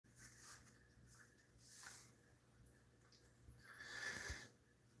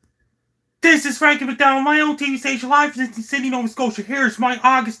This is Frankie McDowell, my own TV station, live from Sydney, Nova Scotia. Here's my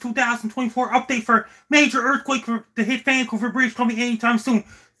August 2024 update for major earthquake to hit Vancouver British Columbia anytime soon.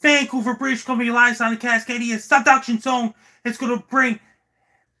 Vancouver British Columbia lies on the Cascadia Subduction Zone. It's going to bring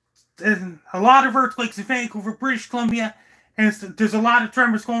a lot of earthquakes in Vancouver British Columbia, and there's a lot of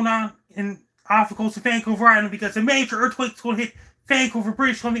tremors going on off the coast of Vancouver Island because a major earthquake is going to hit Vancouver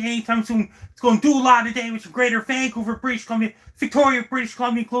British Columbia anytime soon. It's going to do a lot of damage in Greater Vancouver British Columbia, Victoria British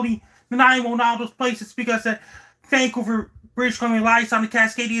Columbia, including Nanaimo and all those places, because Vancouver British Columbia lies on the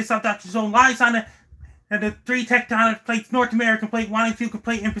Cascadia Subduction Zone, lies on the three tectonic plates, North American plate, Juan Fuca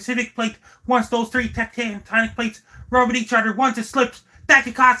plate, and Pacific plate. Once those three tectonic plates rub at each other, once it slips, that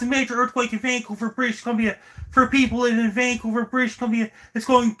could cause a major earthquake in Vancouver British Columbia. For people living in Vancouver British Columbia, it's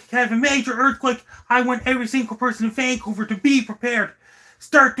going to have a major earthquake. I want every single person in Vancouver to be prepared.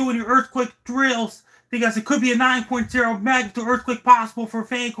 Start doing your earthquake drills, because it could be a 9.0 magnitude earthquake possible for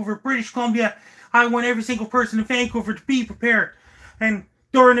Vancouver, British Columbia. I want every single person in Vancouver to be prepared. And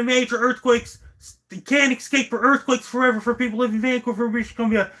during the major earthquakes, you can't escape for earthquakes forever for people living in Vancouver, British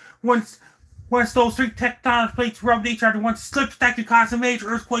Columbia. Once those three tectonic plates rub each other, once it slips, that could cause a major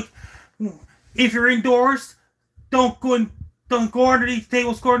earthquake. If you're indoors, don't go underneath the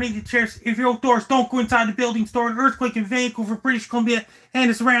tables, go underneath the chairs. If you're outdoors, don't go inside the buildings. During an earthquake in Vancouver, British Columbia, and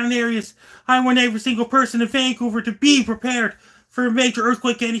the surrounding areas, I want every single person in Vancouver to be prepared for a major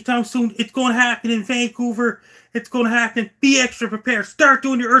earthquake anytime soon. It's going to happen in Vancouver. It's going to happen. Be extra prepared. Start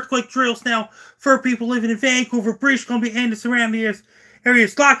doing your earthquake drills now for people living in Vancouver, British Columbia, and the surrounding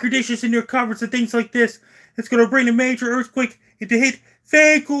areas. Lock your dishes in your cupboards and things like this. It's going to bring a major earthquake to hit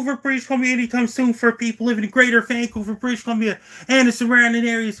Vancouver, British Columbia anytime soon for people living in Greater Vancouver, British Columbia, and the surrounding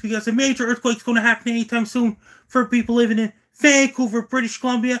areas, because a major earthquake is going to happen anytime soon for people living in Vancouver, British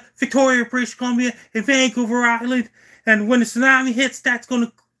Columbia, Victoria, British Columbia, and Vancouver Island. And when the tsunami hits, that's going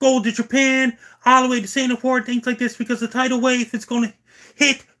to go to Japan, all the way to Singapore, and things like this, because the tidal wave is going to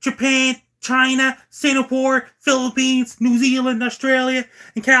hit Japan, China, Singapore, Philippines, New Zealand, Australia,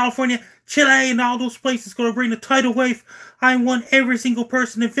 and California, Chile, and all those places. Going to bring the tidal wave. I want every single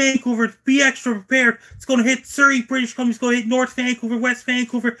person in Vancouver to be extra prepared. It's going to hit Surrey, British Columbia. It's going to hit North Vancouver, West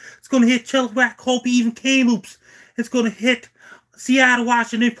Vancouver. It's going to hit Chilliwack, Hope, even Kamloops. It's going to hit Seattle,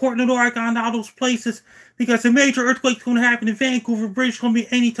 Washington, Portland, Oregon, all those places, because a major earthquake is going to happen in Vancouver, British Columbia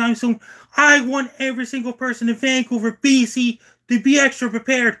anytime soon. I want every single person in Vancouver, BC, to be extra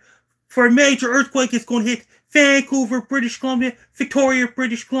prepared for a major earthquake. It's going to hit Vancouver, British Columbia, Victoria,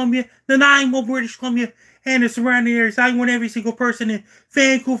 British Columbia, Nanaimo, British Columbia, and the surrounding areas. I want every single person in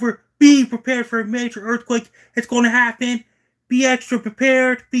Vancouver be prepared for a major earthquake. It's going to happen. Be extra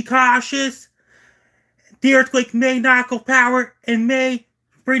prepared. Be cautious. The earthquake may knock out power and may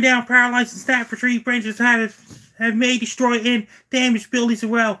bring down power lines and snap for tree branches. Have may destroy and damage buildings as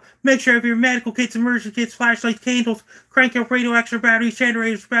well. Make sure you have your medical kits, emergency kits, flashlights, candles, crank up radioactive batteries,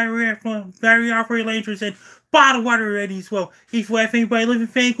 generators, battery operated lanterns, and bottled water ready as well. If you have anybody living in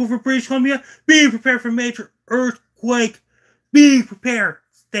Vancouver, British Columbia, be prepared for a major earthquake. Be prepared.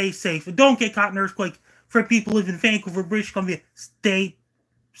 Stay safe. And don't get caught in an earthquake. For people living in Vancouver, British Columbia, stay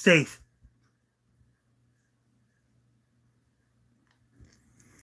safe.